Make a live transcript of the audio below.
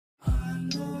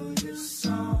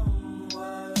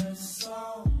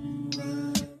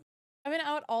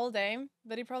all day,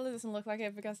 but he probably doesn't look like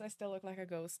it because I still look like a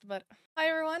ghost. But hi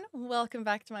everyone, welcome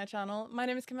back to my channel. My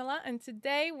name is Camilla, and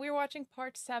today we're watching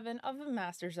part 7 of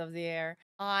Masters of the Air.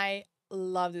 I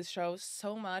love this show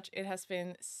so much. It has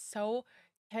been so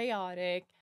chaotic,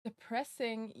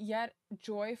 depressing, yet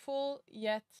joyful,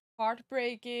 yet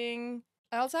heartbreaking.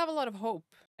 I also have a lot of hope.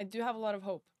 I do have a lot of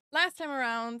hope. Last time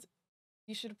around,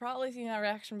 you should have probably seen our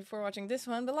reaction before watching this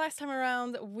one, but last time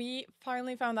around, we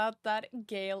finally found out that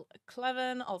Gail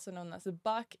Cleven, also known as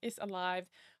Buck, is alive.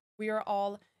 We are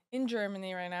all in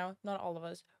Germany right now. Not all of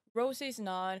us. Rosie's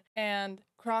not, and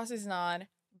Cross is not,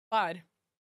 but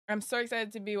I'm so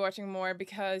excited to be watching more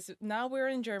because now we're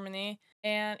in Germany,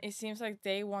 and it seems like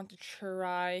they want to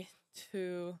try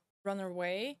to run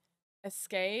away,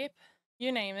 escape,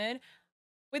 you name it.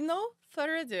 With no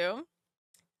further ado,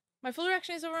 my full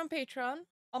reaction is over on Patreon.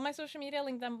 All my social media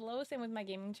linked down below, same with my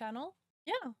gaming channel.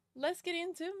 Yeah, let's get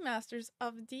into Masters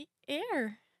of the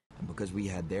Air. And because we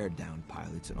had their downed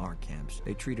pilots in our camps,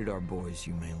 they treated our boys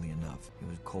humanely enough. It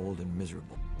was cold and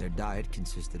miserable. Their diet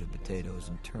consisted of potatoes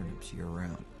and turnips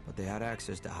year-round. But they had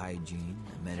access to hygiene,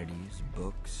 amenities,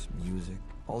 books, music.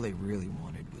 All they really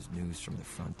wanted was news from the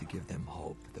front to give them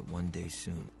hope that one day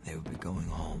soon they would be going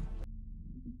home.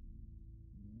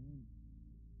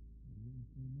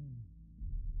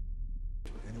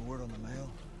 Any word on the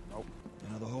mail? Nope.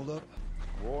 Another holdup?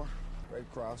 War? Red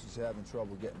Cross is having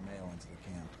trouble getting mail into the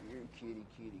camp. Here, kitty,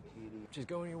 kitty, kitty. Just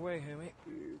going your way, Hammy.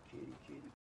 Here, kitty, kitty.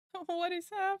 What is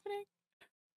happening?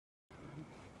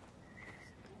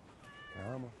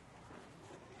 Karma.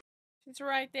 It's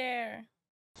right there.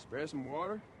 Spare some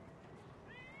water?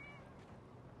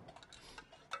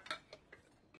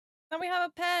 Now we have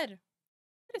a pet.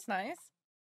 That is nice.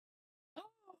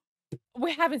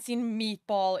 We haven't seen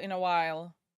Meatball in a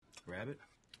while. Rabbit?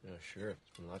 Yeah, sure. There's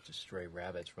been lots of stray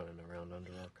rabbits running around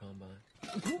under our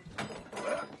combine.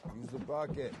 Use the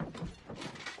bucket.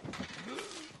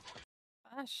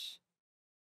 Gosh.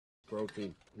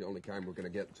 Protein, the only kind we're gonna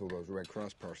get until those Red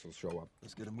Cross parcels show up.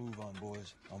 Let's get a move on,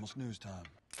 boys. Almost news time.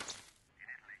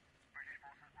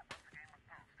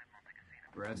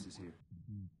 Brass is here.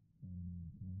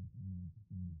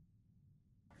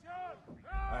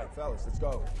 All right, fellas, let's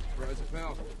go. Brass is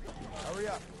pal. Hurry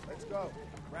up. Let's go.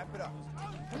 Wrap it up.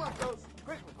 Come on, fellas.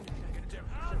 Quickly.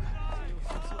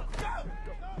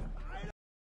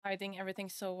 Hiding everything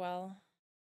so well.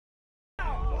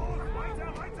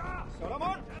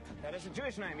 Solomon? That is a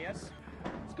Jewish name, yes?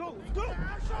 Let's go!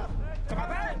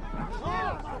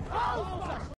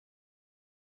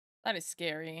 That is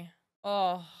scary.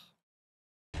 Oh.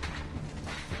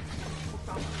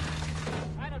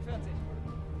 41.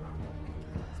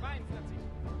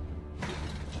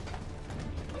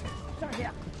 42.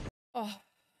 Oh.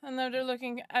 And now they're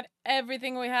looking at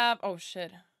everything we have. Oh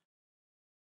shit.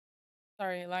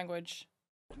 Sorry, language.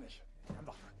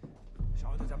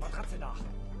 Schau dieser Matratze nach.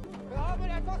 Wir haben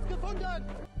etwas gefunden.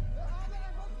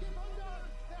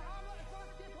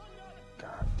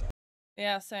 God damn.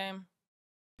 Yeah, same.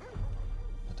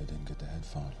 But they didn't get the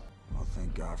headphone. Well,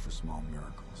 thank God for small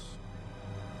miracles.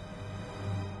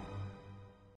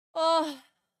 Oh.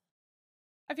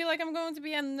 I feel like I'm going to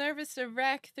be a nervous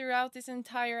wreck throughout this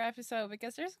entire episode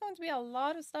because there's going to be a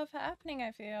lot of stuff happening,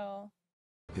 I feel.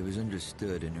 It was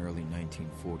understood in early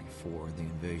 1944 the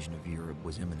invasion of Europe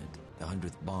was imminent. The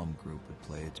 100th Bomb Group would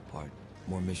play its part.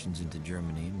 More missions into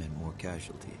Germany meant more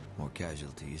casualty. More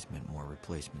casualties meant more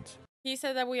replacements. He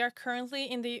said that we are currently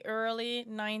in the early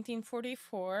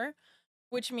 1944,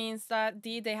 which means that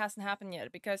D-Day hasn't happened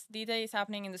yet because D-Day is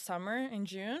happening in the summer, in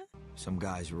June. Some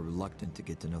guys were reluctant to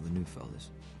get to know the new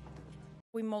fellas.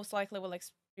 We most likely will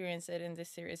experience it in this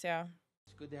series, yeah.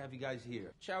 It's good to have you guys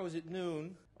here. Shower's at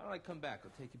noon. Why don't I come back?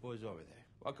 I'll take you boys over there.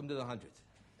 Welcome to the 100th.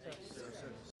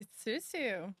 It suits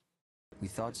you. We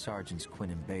thought Sergeants Quinn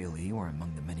and Bailey were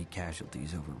among the many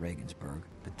casualties over Regensburg,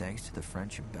 but thanks to the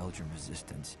French and Belgian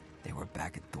resistance, they were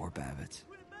back at Thorpe Abbotts.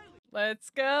 Let's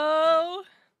go!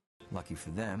 Lucky for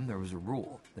them, there was a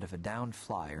rule that if a downed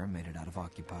flyer made it out of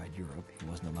occupied Europe, he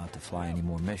wasn't allowed to fly any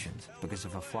more missions. Because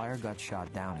if a flyer got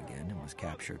shot down again and was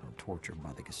captured or tortured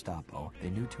by the Gestapo, they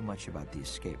knew too much about the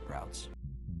escape routes.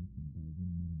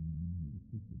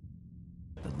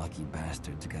 The lucky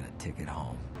bastards got a ticket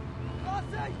home.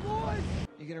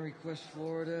 You gonna request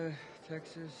Florida,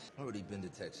 Texas? Already been to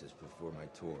Texas before my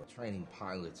tour. Training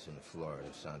pilots in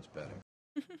Florida sounds better.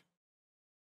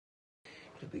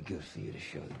 It'll be good for you to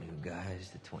show the new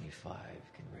guys that 25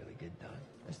 can really get done.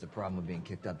 That's the problem with being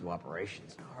kicked out to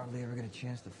operations. Hardly ever get a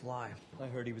chance to fly. I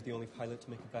heard he was the only pilot to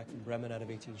make it back from Bremen out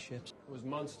of 18 ships. It was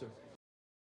Munster.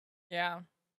 Yeah.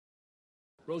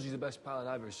 Rosie's the best pilot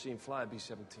I've ever seen fly a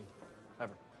B-17.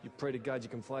 Ever. You pray to God you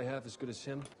can fly half as good as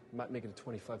him. You might make it a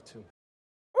 25 too.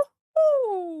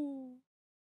 Woohoo!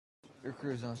 Your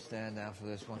crew's on stand now for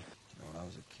this one. You know, when I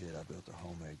was a kid, I built a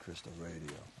homemade crystal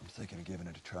radio. I'm thinking of giving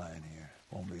it a try in here.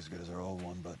 Won't be as good as our old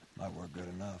one, but might work good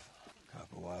enough.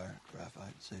 Copper wire,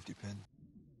 graphite, safety pin.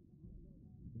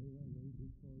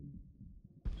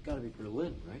 It's gotta be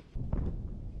Berlin, right?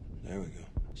 There we go.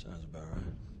 Sounds about right.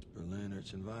 It's Berlin or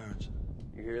its environs.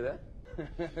 You hear that?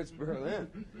 It's Berlin.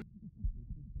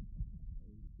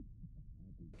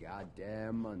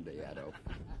 Goddamn Monday, Addo.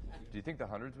 Do you think the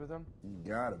 100's with him?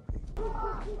 Gotta be.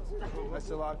 That's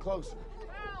a lot closer.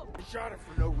 He shot it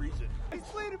for no reason. He's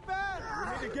bleeding bad.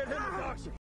 We need to get him a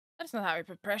doctor. That's not how we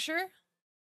put pressure.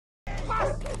 Get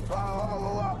that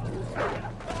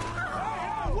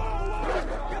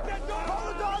dog!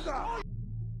 Pull the dog out!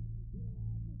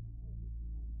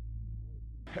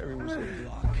 Harry was in the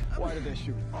block. Why did they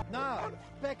shoot him? Now,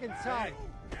 back inside.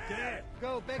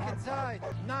 Go back inside.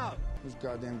 Now. Those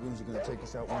goddamn goons are gonna take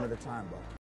us out one at a time, Buck.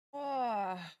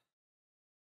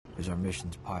 As our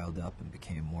missions piled up and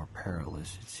became more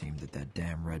perilous, it seemed that that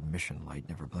damn red mission light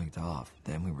never blinked off.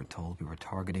 Then we were told we were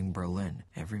targeting Berlin.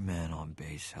 Every man on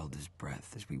base held his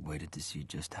breath as we waited to see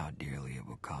just how dearly it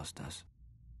would cost us.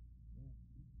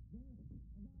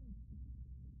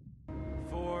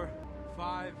 4,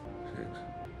 5, 6,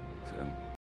 7.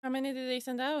 How many did they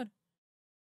send out?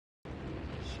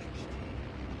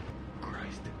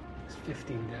 Christ. It's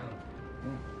 15 down.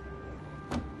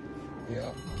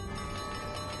 Yeah.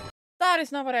 That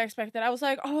is not what I expected. I was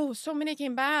like, oh, so many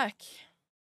came back.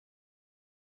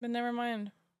 But never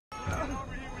mind.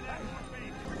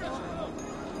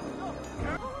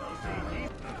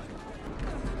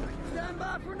 Stand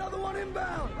by for another one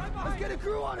inbound. Let's get a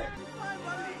crew on it.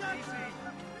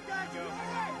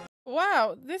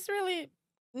 Wow, this really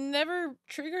never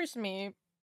triggers me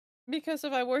because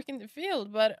of I work in the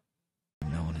field, but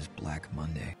Known as Black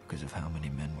Monday because of how many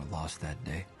men were lost that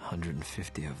day.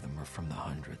 150 of them were from the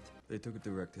 100th. They took a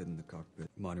direct hit in the cockpit.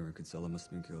 Monitor and Kinsella must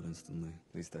have been killed instantly.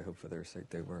 At least I hope for their sake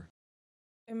they were.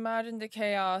 imagine the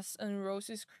chaos and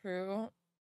Rosie's crew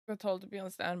got told to be on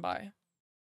standby.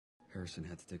 Harrison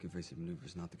had to take evasive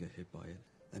maneuvers not to get hit by it.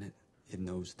 Then it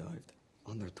nosedived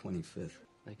on their 25th.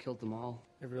 They killed them all.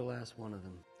 Every last one of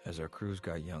them. As our crews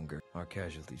got younger, our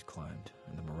casualties climbed,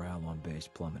 and the morale on base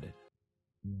plummeted.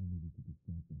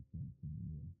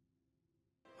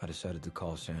 I decided to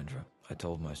call Sandra. I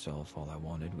told myself all I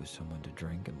wanted was someone to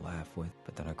drink and laugh with,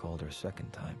 but then I called her a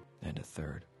second time, and a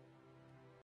third.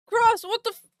 Cross, what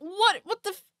the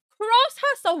Cross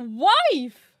has a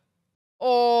wife!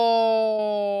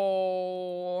 Oh.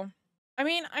 I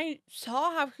mean, I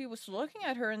saw how he was looking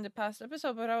at her in the past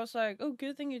episode, but I was like, oh,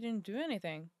 good thing you didn't do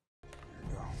anything.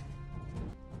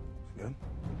 Good?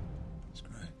 That's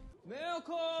great. Mail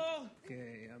call!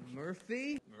 Okay,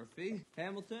 Murphy,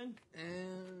 Hamilton,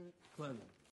 and Clement.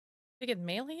 They get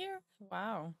mail here?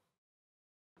 Wow.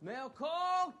 Mail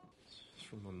call! It's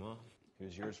from my mom.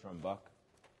 Who's yours from, Buck?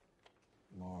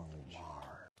 Marge.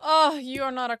 Oh, you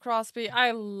are not a Crosby.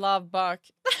 I love Buck.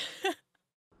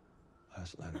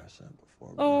 Last letter I sent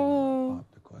before Oh.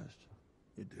 popped the question.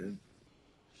 You did?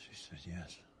 She said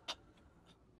yes.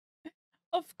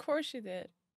 Of course she did.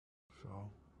 So?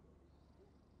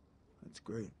 That's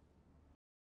great.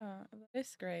 That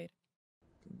is great.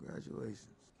 Congratulations.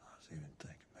 I was even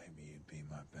thinking maybe you'd be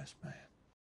my best man.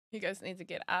 You guys need to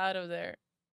get out of there.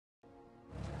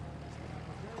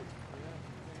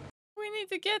 We need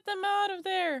to get them out of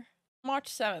there. March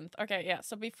 7th. Okay, yeah,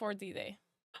 so before D-Day.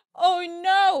 Oh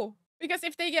no! Because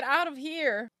if they get out of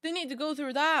here, they need to go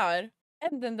through that.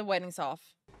 And then the wedding's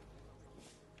off.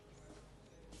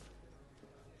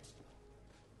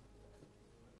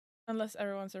 Unless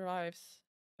everyone survives.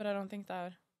 But I don't think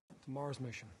that. The Mars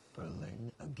mission.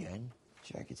 Berlin again?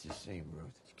 Jack, it's the same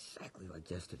route. It's exactly like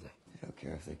yesterday. They don't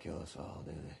care if they kill us all,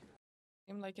 do they?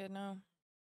 Seem like it now.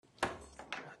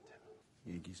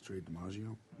 Yankees trade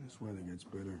DiMaggio? This weather gets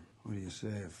better. What do you say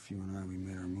if you and I, we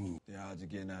made our move? The odds of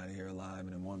getting out of here alive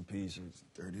and in one piece are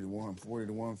 30 to 1, 40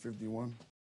 to 1, 50 to 1.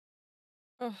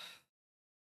 Oh,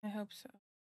 I hope so.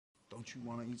 Don't you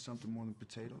want to eat something more than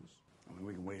potatoes? I mean,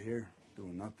 we can wait here,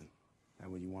 doing nothing.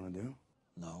 That what you want to do?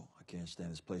 No, I can't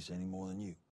stand this place any more than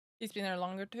you. He's been there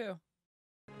longer too.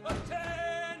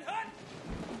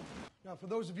 Now, for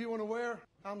those of you unaware,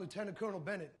 I'm Lieutenant Colonel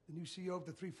Bennett, the new CEO of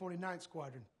the 349th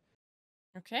Squadron.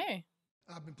 Okay.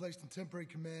 I've been placed in temporary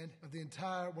command of the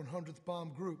entire 100th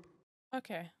Bomb Group.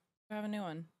 Okay. We have a new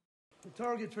one. The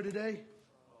target for today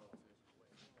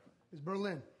is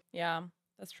Berlin. Yeah,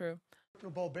 that's true. The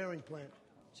ball bearing plant.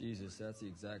 Jesus, that's the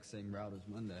exact same route as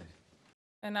Monday.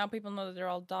 And now people know that they're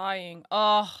all dying.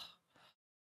 Oh.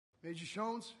 Major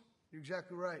Jones, you're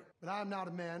exactly right. But I'm not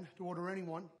a man to order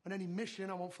anyone. On any mission,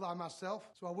 I won't fly myself,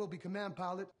 so I will be command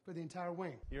pilot for the entire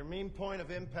wing. Your main point of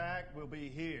impact will be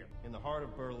here, in the heart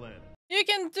of Berlin. You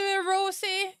can do it,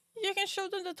 Rosie. You can show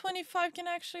them the 25 can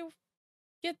actually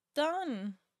get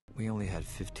done. We only had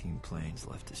 15 planes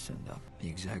left to send up. The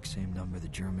exact same number the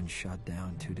Germans shot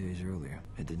down 2 days earlier.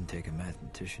 It didn't take a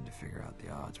mathematician to figure out the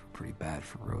odds were pretty bad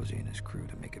for Rosie and his crew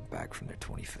to make it back from their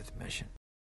 25th mission.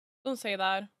 Don't say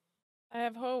that. I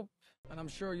have hope. And I'm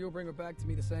sure you'll bring her back to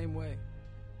me the same way.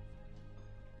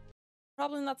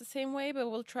 Probably not the same way, but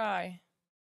we'll try.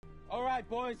 All right,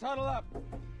 boys, huddle up.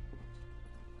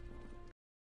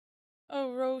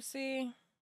 Oh, Rosie.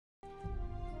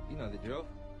 You know the drill.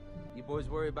 You boys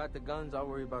worry about the guns, I'll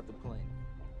worry about the plane.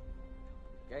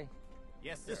 Okay?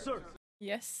 Yes, sir. Yes, sir.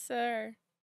 Yes, sir.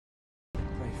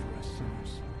 Pray for us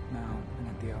sinners, now and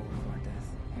at the hour of our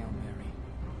death. Hail Mary,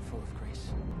 full of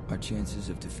grace. Our chances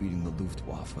of defeating the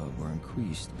Luftwaffe were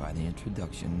increased by the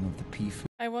introduction of the P-50.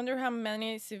 I wonder how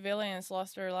many civilians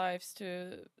lost their lives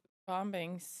to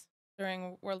bombings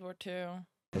during World War II.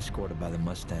 Escorted by the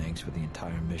Mustangs for the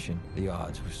entire mission, the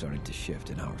odds were starting to shift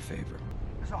in our favor.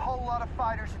 There's a whole lot of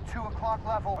fighters at 2 o'clock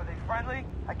level. Are they friendly?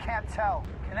 I can't tell.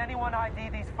 Can anyone ID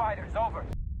these fighters? Over.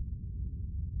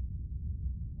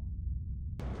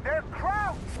 They're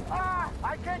crouched! Ah!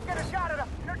 I can't get a shot at them!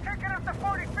 They're kicking up the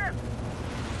 45th!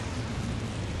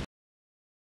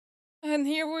 And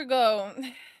here we go.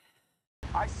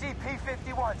 I see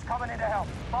P-51s coming in to help.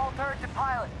 Ball turret to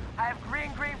pilot. I have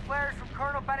green flares from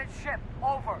Colonel Bennett's ship.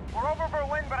 Over. We're over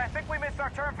Berlin, but I think we missed our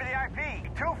turn for the IP.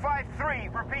 253.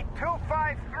 Repeat,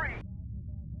 253.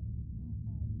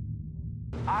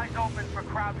 Eyes open for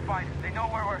crowd fighters. They know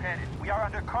where we're headed. We are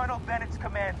under Colonel Bennett's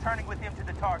command, turning with him to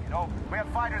the target. Over. We have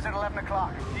fighters at 11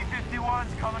 o'clock.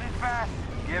 P-51s coming in fast.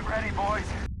 Get ready, boys.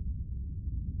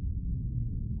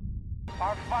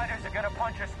 Our fighters are gonna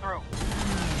punch us through.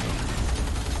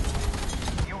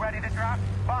 You ready to drop?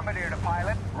 Bombardier to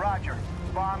pilot. Roger.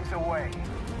 Bombs away.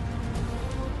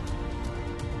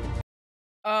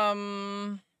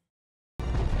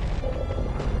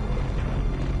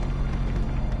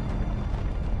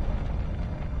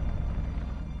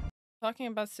 Talking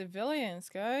about civilians,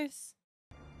 guys.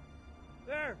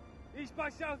 There! East by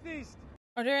southeast!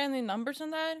 Are there any numbers on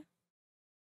that?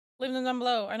 Leave them down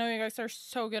below. I know you guys are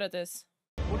so good at this.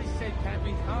 What do you say,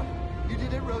 Cappy, huh? You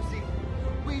did it, Rosie.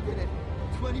 We did it.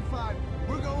 25.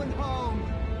 We're going home.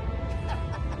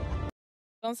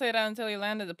 Don't say that until you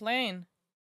landed the plane.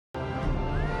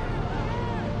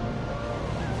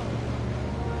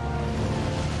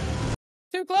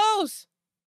 Too close!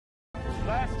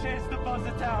 Last chance to buzz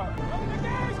the tower.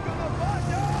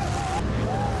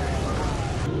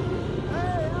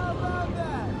 Hey, how about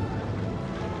that?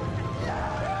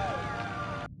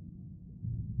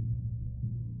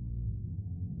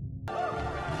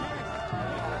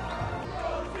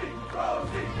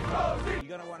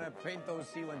 You're gonna want to paint those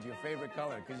sea ones your favorite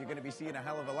color, because you're gonna be seeing a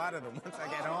hell of a lot of them once I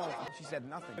get home. She said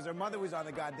nothing, because her mother was on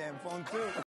the goddamn phone too.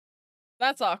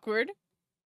 That's awkward.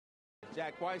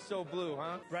 Jack, why so blue,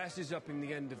 huh? Brass is upping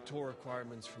the end of tour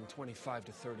requirements from 25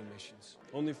 to 30 missions.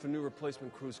 Only for new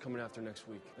replacement crews coming after next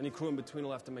week. Any crew in between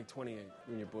will have to make 28. You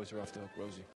and your boys are off the hook,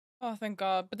 Rosie. Oh, thank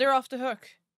God. But they're off the hook.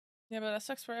 Yeah, but that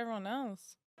sucks for everyone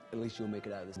else. At least you'll make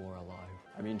it out of this more alive.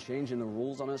 I mean, changing the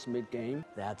rules on us mid-game?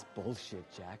 That's bullshit,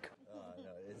 Jack. No,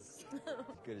 it's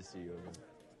good to see you again.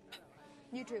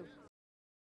 You too.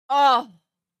 Oh!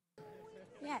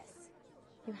 Yes,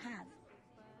 you have.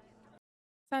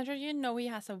 Sandra, you know he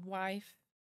has a wife.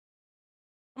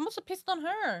 I'm also pissed on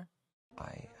her.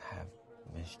 I have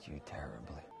missed you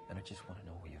terribly, and I just want to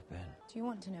know where you've been. Do you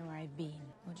want to know where I've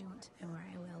been? Or do you want to know where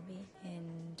I will be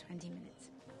in 20 minutes?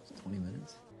 20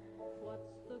 minutes?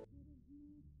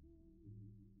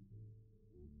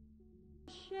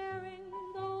 Sharing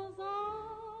those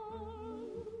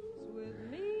arms with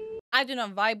me. I do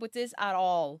not vibe with this at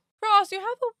all. Ross, you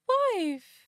have a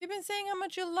wife. You've been saying how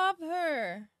much you love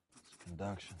her.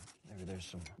 Conduction. Maybe there's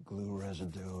some glue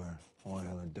residue or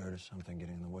oil or dirt or something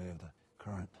getting in the way of the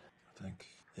current. I think,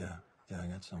 yeah, I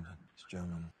got something. It's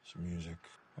German, some music.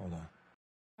 Hold on.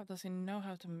 How does he know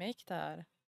how to make that?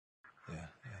 Yeah,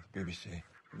 the BBC.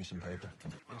 Give me some paper.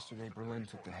 Yesterday, Berlin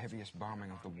took the heaviest bombing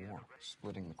of the war,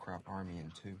 splitting the Kraut army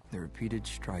in two. The repeated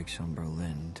strikes on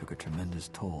Berlin took a tremendous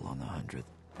toll on the 100th.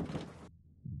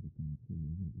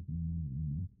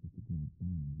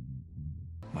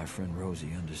 My friend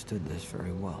Rosie understood this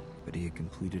very well, but he had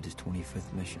completed his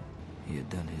 25th mission. He had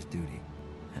done his duty,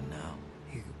 and now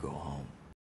he could go home.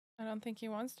 I don't think he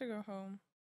wants to go home.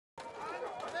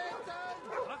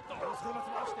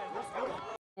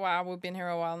 Wow, we've been here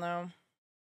a while now.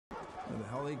 Where the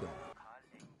hell are they going?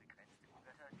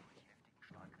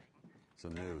 It's the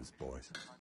news, boys.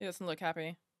 He doesn't look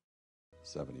happy.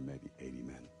 70, maybe 80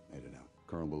 men made it out.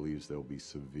 Colonel believes there will be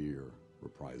severe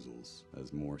reprisals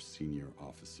as more senior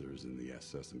officers in the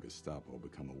SS and Gestapo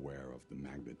become aware of the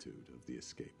magnitude of the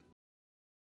escape.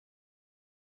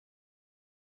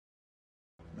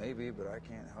 Maybe, but I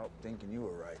can't help thinking you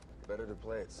were right. Better to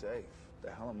play it safe.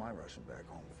 The hell am I rushing back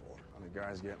home for? Other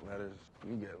guys get letters,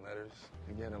 you get letters.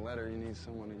 You get a letter, you need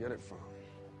someone to get it from.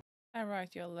 I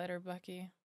write you a letter, Bucky.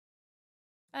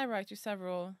 I write you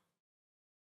several.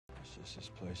 It's just this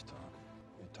place talk.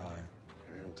 You're tired.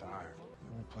 I'm tired.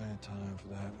 There'll be plenty of time for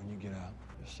that when you get out.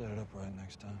 Just set it up right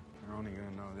next time. You're only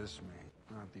gonna know this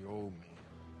me, not the old me.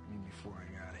 Me before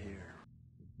I got here.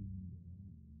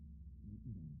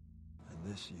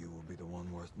 And this you will be the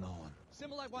one worth knowing.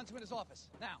 Simulate wants him in his office,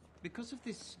 now. Because of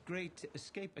this great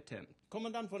escape attempt,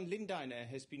 Commandant von Lindeiner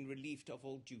has been relieved of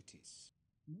all duties.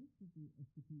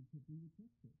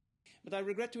 But I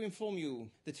regret to inform you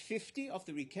that 50 of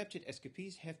the recaptured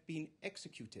escapees have been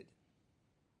executed.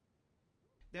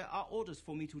 There are orders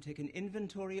for me to take an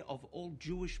inventory of all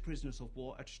Jewish prisoners of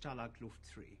war at Stalag Luft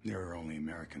 3. There are only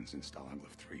Americans in Stalag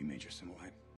Luft 3, Major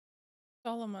Simulite.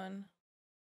 Solomon.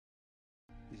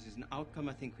 This is an outcome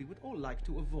I think we would all like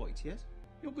to avoid, yes?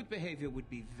 Your good behavior would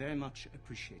be very much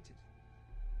appreciated.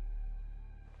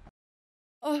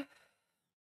 Oh.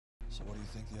 So what do you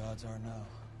think the odds are now?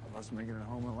 Of us making it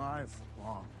home alive?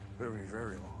 Long. Very,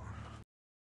 very long.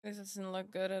 This doesn't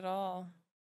look good at all.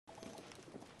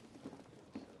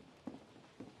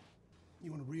 You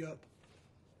want to re-up?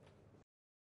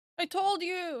 I told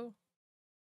you!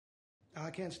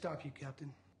 I can't stop you,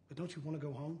 Captain. But don't you want to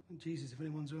go home? Jesus, if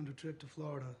anyone's earned a trip to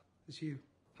Florida, it's you.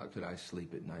 How could I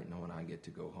sleep at night knowing I get to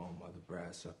go home while the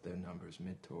brass up their numbers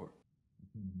mid-tour?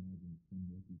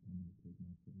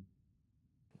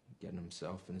 Getting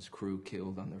himself and his crew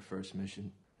killed on their first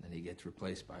mission, and then he gets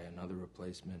replaced by another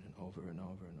replacement, and over and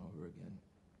over and over again.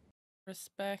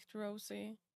 Respect,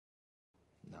 Rosie.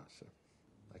 No, sir.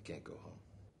 I can't go home.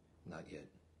 Not yet.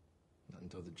 Not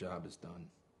until the job is done.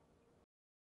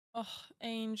 Oh,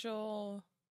 Angel.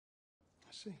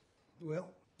 I see. Well,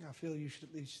 I feel you should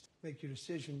at least make your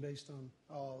decision based on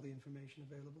all the information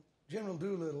available. General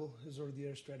Doolittle has ordered the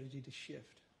air strategy to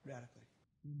shift radically.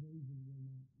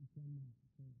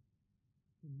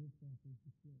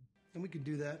 And we could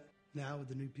do that now with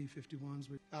the new P-51s,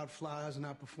 which outflies and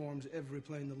outperforms every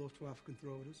plane the Luftwaffe can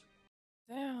throw at us.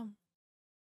 Damn.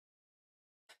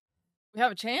 We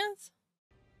have a chance?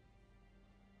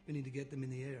 We need to get them in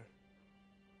the air.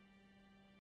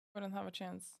 We don't have a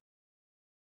chance.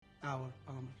 Our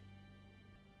armor.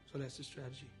 So that's the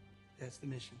strategy. That's the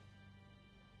mission.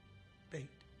 Bait.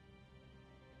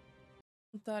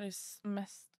 That is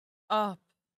messed up.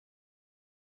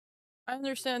 I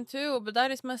understand too, but that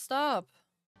is messed up.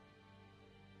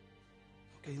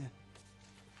 Okay then.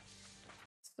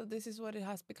 So this is what it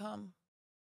has become.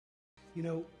 You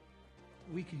know,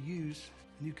 we could use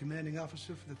a new commanding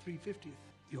officer for the 350th.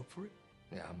 You up for it?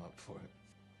 Yeah, I'm up for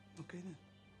it. Okay then.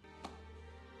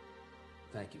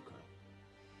 Thank you, Colonel.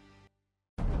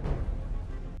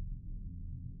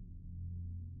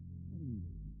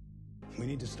 We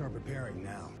need to start preparing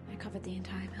now. I covered the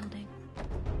entire building.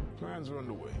 Plans are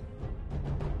underway.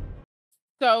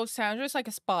 So Sandra's like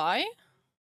a spy?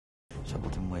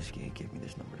 Simpleton Whiskey gave me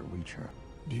this number to reach her.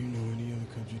 Do you know any other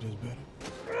country does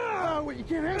better? What, you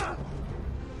can't hit?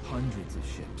 Hundreds of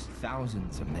ships,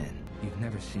 thousands of men. You've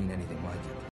never seen anything like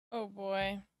it. Oh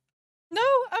boy. No,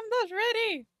 I'm not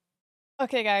ready!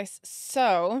 Okay guys,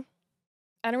 so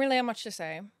I don't really have much to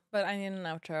say, but I need an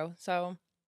outro. So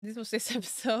this was this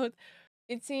episode.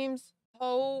 It seems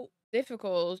so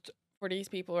difficult for these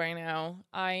people right now.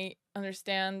 I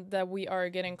understand that we are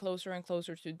getting closer and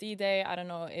closer to D-Day. I don't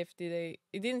know if D-Day...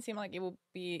 It didn't seem like it will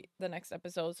be the next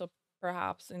episode, so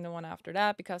perhaps in the one after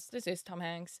that, because this is Tom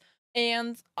Hanks.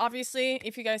 And obviously,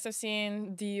 if you guys have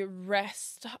seen the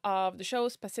rest of the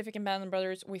shows, Pacific and Band of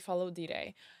Brothers, we follow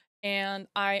D-Day. And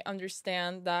I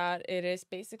understand that it is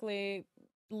basically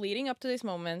leading up to this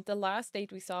moment. The last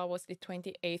date we saw was the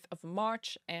 28th of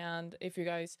March. And if you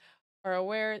guys are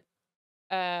aware,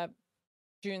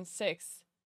 June 6th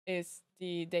is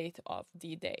the date of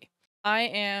D-Day. I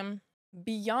am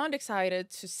beyond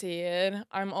excited to see it.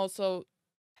 I'm also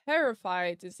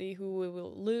terrified to see who we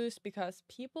will lose because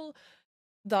people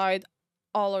died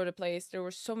all over the place. There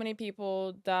were so many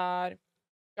people that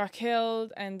got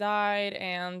killed and died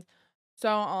and so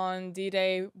on.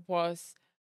 D-Day was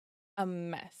a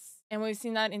mess. And we've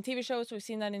seen that in TV shows, we've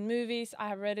seen that in movies, I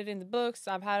have read it in the books,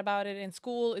 I've had about it in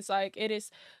school. It's like, it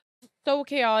is so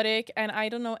chaotic and I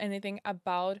don't know anything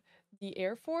about the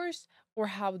Air Force or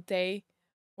how they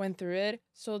went through it.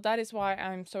 So that is why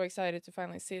I'm so excited to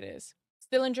finally see this.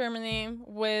 Still in Germany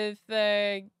with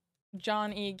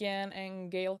John Egan and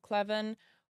Gail Cleven.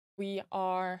 We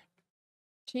are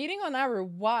cheating on our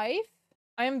wife.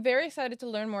 I am very excited to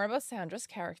learn more about Sandra's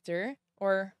character,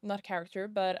 or not character,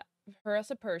 but her as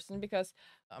a person, because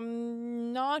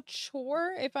I'm not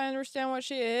sure if I understand what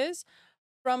she is.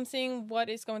 From seeing what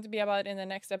it's going to be about in the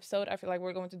next episode, I feel like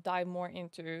we're going to dive more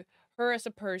into her as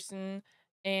a person,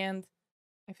 and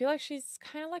I feel like she's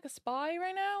kind of like a spy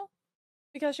right now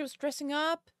because she was dressing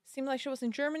up, seemed like she was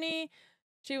in Germany.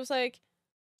 She was like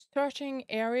searching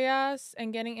areas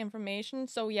and getting information.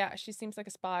 So yeah, she seems like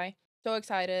a spy. So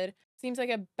excited. Seems like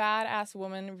a badass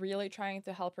woman really trying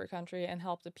to help her country and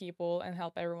help the people and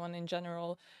help everyone in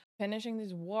general finishing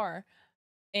this war.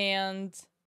 And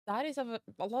that is of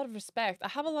a lot of respect. I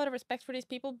have a lot of respect for these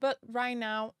people, but right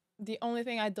now, the only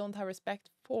thing I don't have respect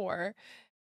for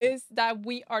is that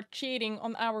we are cheating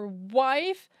on our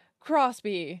wife,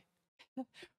 Crosby.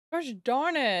 Gosh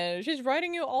darn it. She's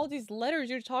writing you all these letters.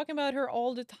 You're talking about her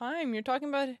all the time. You're talking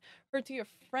about her to your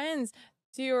friends,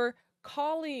 to your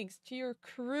colleagues, to your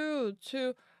crew,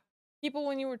 to people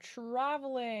when you were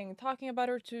traveling, talking about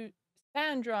her to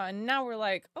Sandra. And now we're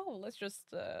like, oh, let's just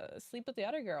sleep with the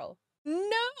other girl.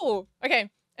 No. Okay.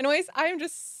 Anyways, I'm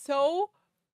just so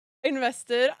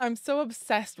invested. I'm so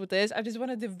obsessed with this. I just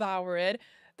want to devour it.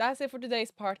 That's it for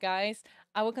today's part, guys.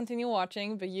 I will continue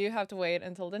watching, but you have to wait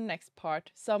until the next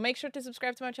part. So make sure to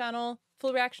subscribe to my channel,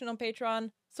 full reaction on Patreon,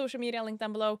 social media link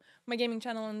down below, my gaming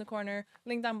channel in the corner,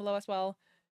 link down below as well.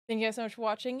 Thank you guys so much for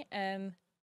watching, and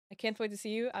I can't wait to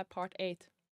see you at part 8.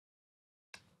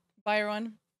 Bye,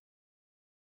 everyone.